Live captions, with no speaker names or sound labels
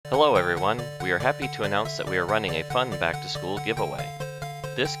everyone. We are happy to announce that we are running a fun back-to-school giveaway.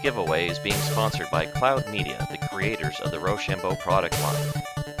 This giveaway is being sponsored by Cloud Media, the creators of the Roshambo product line,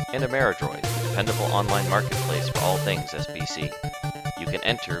 and Ameridroid, the dependable online marketplace for all things SBC. You can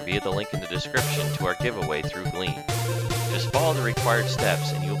enter via the link in the description to our giveaway through Gleam. Just follow the required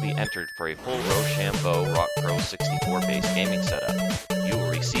steps and you'll be entered for a full Roshambo Rock Pro 64-based gaming setup. You will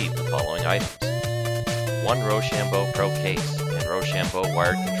receive the following items. One Roshambo Pro case and Roshambo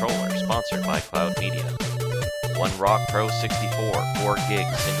wired controller sponsored by Cloud Media. One Rock Pro 64 4-gig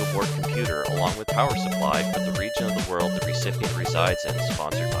single-board computer along with power supply for the region of the world the recipient resides in,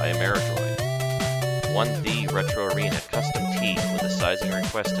 sponsored by Ameridroid. One The Retro Arena custom tee with the sizing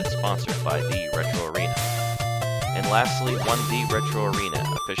requested, sponsored by The Retro Arena. And lastly, one The Retro Arena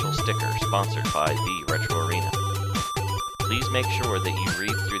official sticker, sponsored by The Retro Arena. Please make sure that you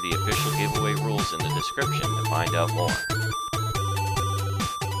read through the official giveaway rules in the description to find out more.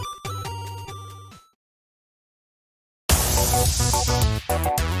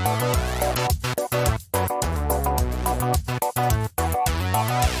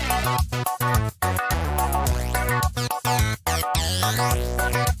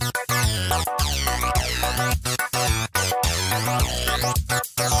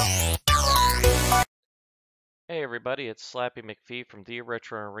 Hey everybody, it's Slappy McPhee from The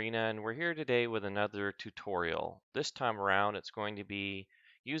Retro Arena, and we're here today with another tutorial. This time around it's going to be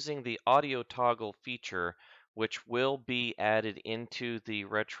using the audio toggle feature, which will be added into the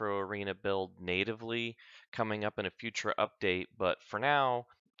Retro Arena build natively coming up in a future update. But for now,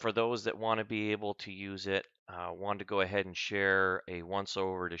 for those that want to be able to use it, I wanted to go ahead and share a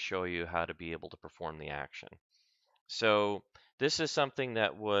once-over to show you how to be able to perform the action. So this is something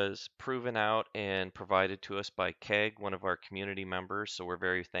that was proven out and provided to us by Keg, one of our community members, so we're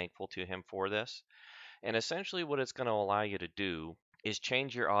very thankful to him for this. And essentially what it's going to allow you to do is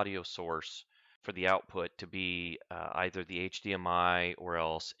change your audio source for the output to be either the HDMI or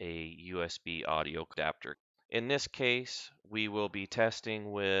else a USB audio adapter. In this case, we will be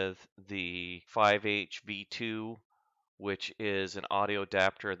testing with the 5HV2, which is an audio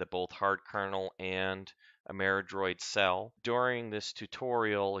adapter that both hard kernel and Ameridroid sell. During this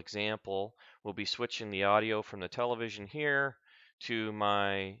tutorial example, we'll be switching the audio from the television here to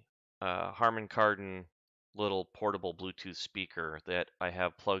my Harman Kardon little portable Bluetooth speaker that I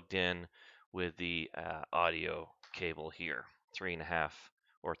have plugged in with the audio cable here, 3.5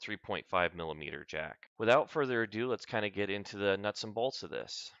 or 3.5 millimeter jack. Without further ado, let's kind of get into the nuts and bolts of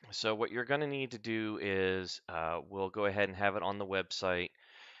this. So what you're going to need to do is we'll go ahead and have it on the website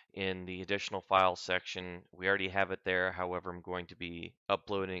in the additional files section. We already have it there. However, I'm going to be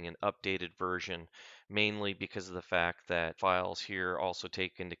uploading an updated version, mainly because of the fact that files here also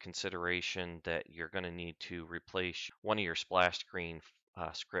take into consideration that you're going to need to replace one of your splash screen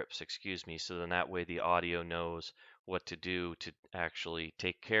scripts, so then that way the audio knows what to do to actually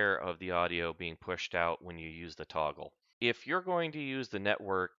take care of the audio being pushed out when you use the toggle. If you're going to use the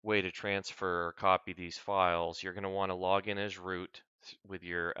network way to transfer or copy these files, you're going to want to log in as root with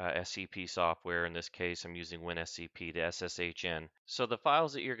your SCP software. In this case, I'm using WinSCP to SSH. So the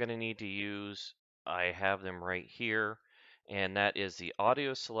files that you're going to need to use, I have them right here, and that is the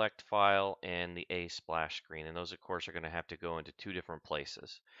audio select file and the A splash screen. And those, of course, are going to have to go into two different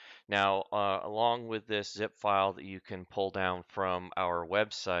places. Now, along with this zip file that you can pull down from our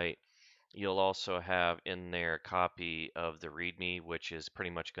website, you'll also have in there a copy of the README, which is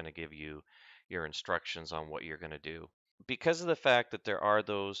pretty much going to give you your instructions on what you're going to do. Because of the fact that there are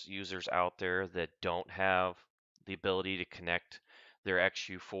those users out there that don't have the ability to connect their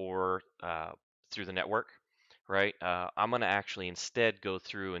XU4 through the network, right? I'm going to actually instead go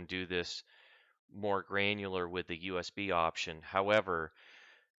through and do this more granular with the USB option. However,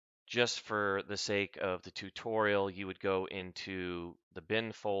 just for the sake of the tutorial, you would go into the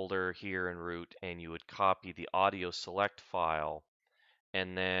bin folder here in root and you would copy the audio select file,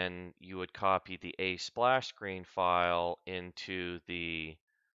 and then you would copy the A splash screen file into the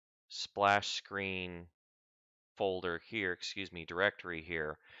splash screen folder here, directory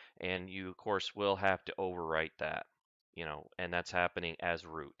here, and you of course will have to overwrite that, and that's happening as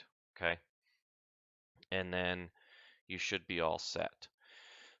root, okay? And then you should be all set.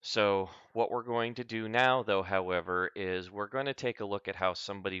 So what we're going to do now, though, however, is we're going to take a look at how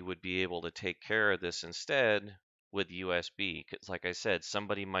somebody would be able to take care of this instead with USB. Because like I said,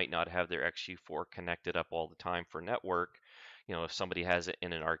 somebody might not have their XU4 connected up all the time for network. If somebody has it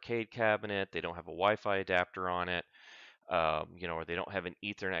in an arcade cabinet, they don't have a Wi-Fi adapter on it, or they don't have an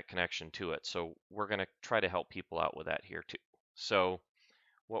Ethernet connection to it. So we're going to try to help people out with that here too. So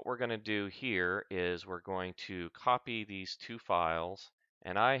what we're going to do here is we're going to copy these two files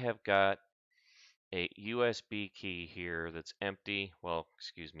And I have got a USB key here that's empty. Well,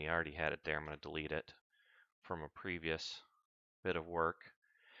 excuse me, I already had it there. I'm going to delete it from a previous bit of work.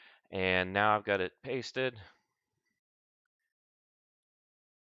 And now I've got it pasted.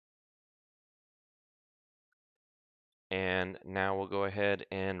 And now we'll go ahead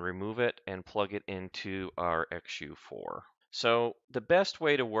and remove it and plug it into our XU4. So the best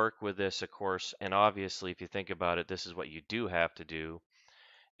way to work with this, of course, and obviously if you think about it, this is what you do have to do,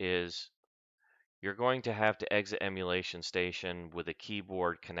 is you're going to have to exit emulation station with a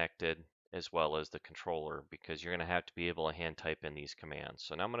keyboard connected as well as the controller, because you're going to have to be able to hand type in these commands.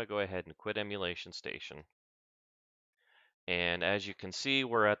 So now I'm going to go ahead and quit emulation station. And as you can see,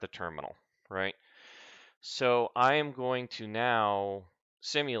 we're at the terminal, right? So I am going to now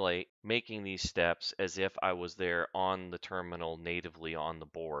simulate making these steps as if I was there on the terminal natively on the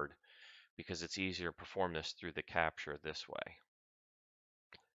board, because it's easier to perform this through the capture this way.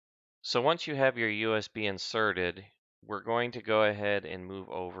 So once you have your USB inserted, we're going to go ahead and move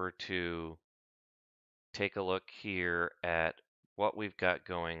over to take a look here at what we've got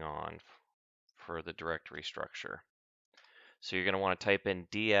going on for the directory structure. So you're going to want to type in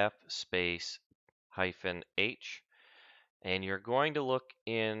df space -h, and you're going to look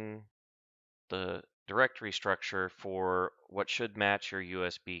in the directory structure for what should match your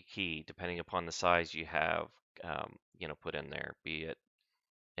USB key, depending upon the size you have, put in there, be it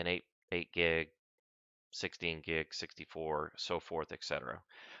an 8 gig, 16 gig, 64, so forth, etc.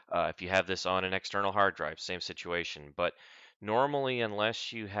 If you have this on an external hard drive, same situation. But normally,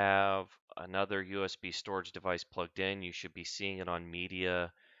 unless you have another USB storage device plugged in, you should be seeing it on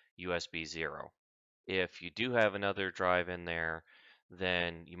media USB 0. If you do have another drive in there,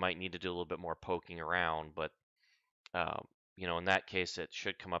 then you might need to do a little bit more poking around. But in that case, it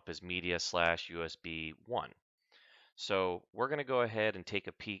should come up as media/USB 1. So we're going to go ahead and take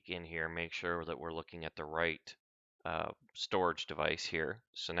a peek in here, make sure that we're looking at the right storage device here.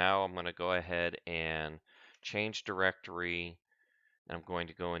 So now I'm going to go ahead and change directory, and I'm going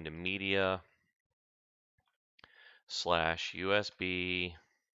to go into media/USB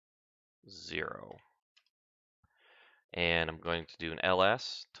 0. And I'm going to do an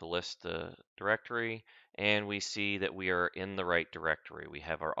ls to list the directory, and we see that we are in the right directory. We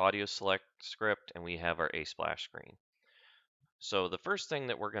have our audio select script and we have our A splash screen. So the first thing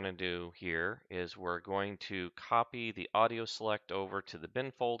that we're going to do here is we're going to copy the audio select over to the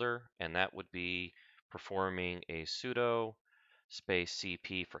bin folder, and that would be performing a sudo space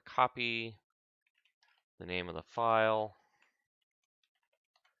cp for copy, the name of the file,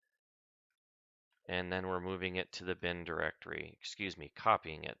 and then we're moving it to the bin directory,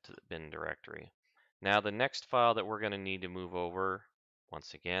 copying it to the bin directory. Now the next file that we're going to need to move over,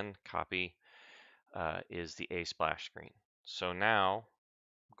 once again, copy, is the A splash screen. So now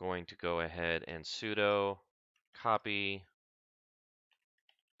going to go ahead and sudo copy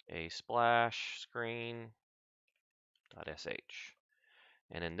a splash screen.sh.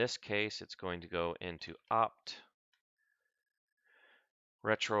 And in this case, it's going to go into opt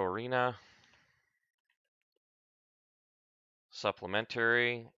retro arena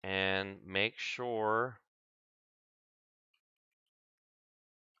supplementary, and make sure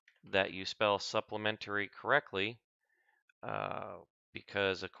that you spell supplementary correctly,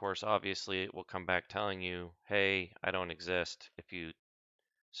 because of course, obviously, it will come back telling you, hey, I don't exist if you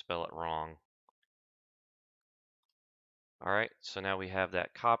spell it wrong. All right, so now we have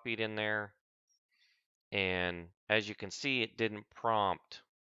that copied in there. And as you can see, it didn't prompt,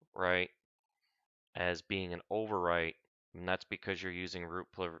 right, as being an overwrite. And that's because you're using root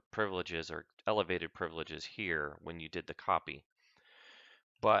privileges or elevated privileges here when you did the copy.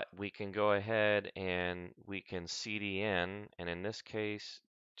 But we can go ahead and we can cd in, and in this case,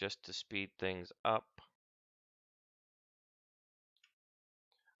 just to speed things up,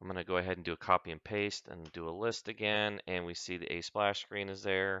 I'm going to go ahead and do a copy and paste and do a list again, and we see the A splash screen is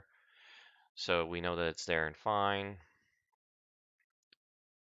there. So we know that it's there and fine.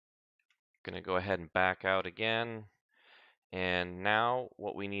 Going to go ahead and back out again. And now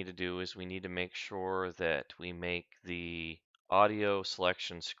what we need to do is we need to make sure that we make the audio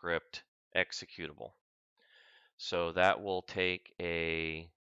selection script executable. So that will take a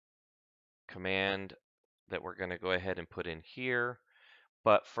command that we're going to go ahead and put in here.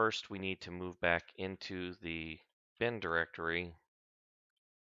 But first we need to move back into the bin directory.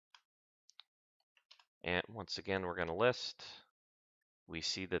 And once again, we're going to list. We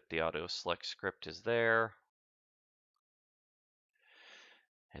see that the auto select script is there.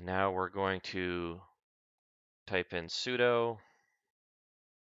 And now we're going to type in sudo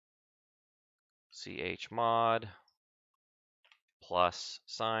chmod plus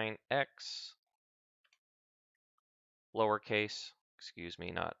sign X, lowercase, excuse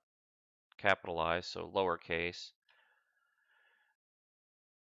me, not capitalized, so lowercase,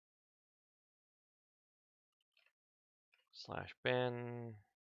 /bin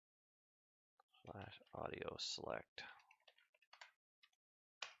 /audio select.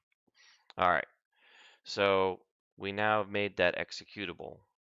 All right, so we now have made that executable.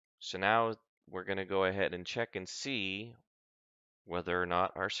 So now we're going to go ahead and check and see whether or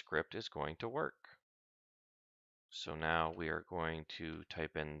not our script is going to work. So now we are going to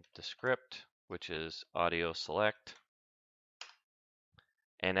type in the script, which is audio select.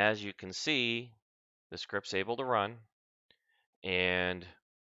 And as you can see, the script's able to run. And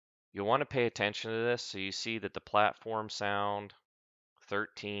you'll want to pay attention to this. So you see that the platform sound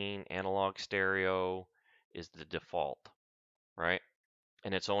 13 analog stereo is the default, right?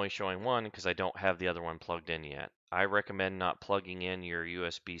 And it's only showing one because I don't have the other one plugged in yet. I recommend not plugging in your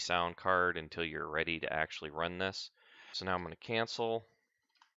USB sound card until you're ready to actually run this. So now I'm going to cancel.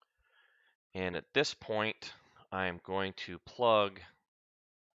 And at this point, I am going to plug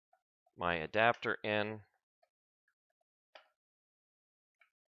my adapter in.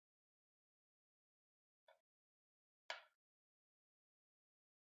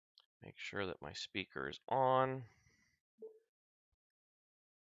 Make sure that my speaker is on.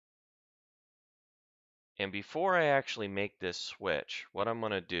 And before I actually make this switch, what I'm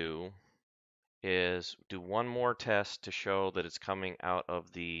going to do is do one more test to show that it's coming out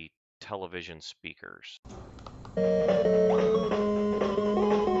of the television speakers.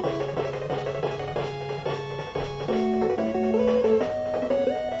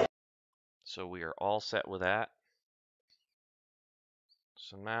 So we are all set with that.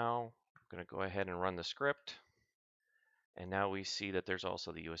 So now I'm going to go ahead and run the script. And now we see that there's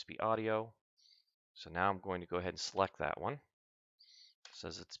also the USB audio. So now I'm going to go ahead and select that one. It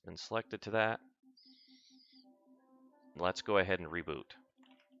says it's been selected to that. Let's go ahead and reboot.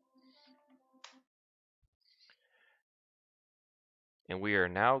 And we are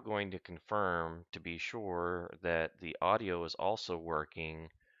now going to confirm to be sure that the audio is also working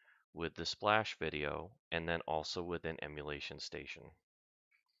with the splash video and then also with an emulation station.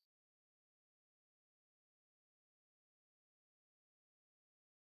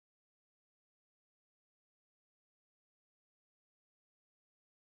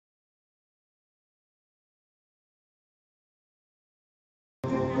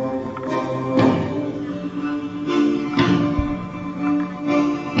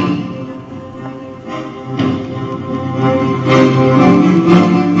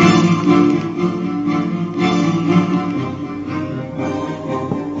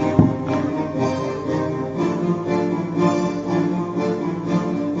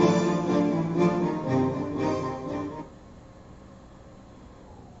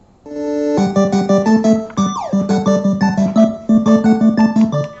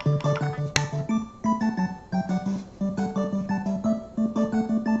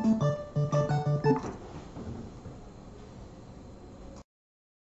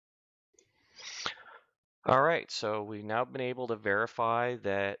 All right, so we've now been able to verify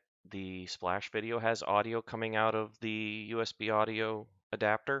that the splash video has audio coming out of the USB audio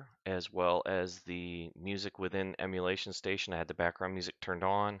adapter, as well as the music within emulation station. I had the background music turned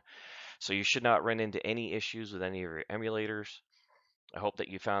on. So you should not run into any issues with any of your emulators. I hope that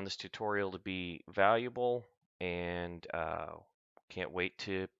you found this tutorial to be valuable, and can't wait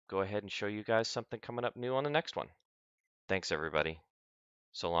to go ahead and show you guys something coming up new on the next one. Thanks, everybody.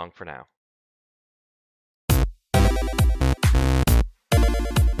 So long for now.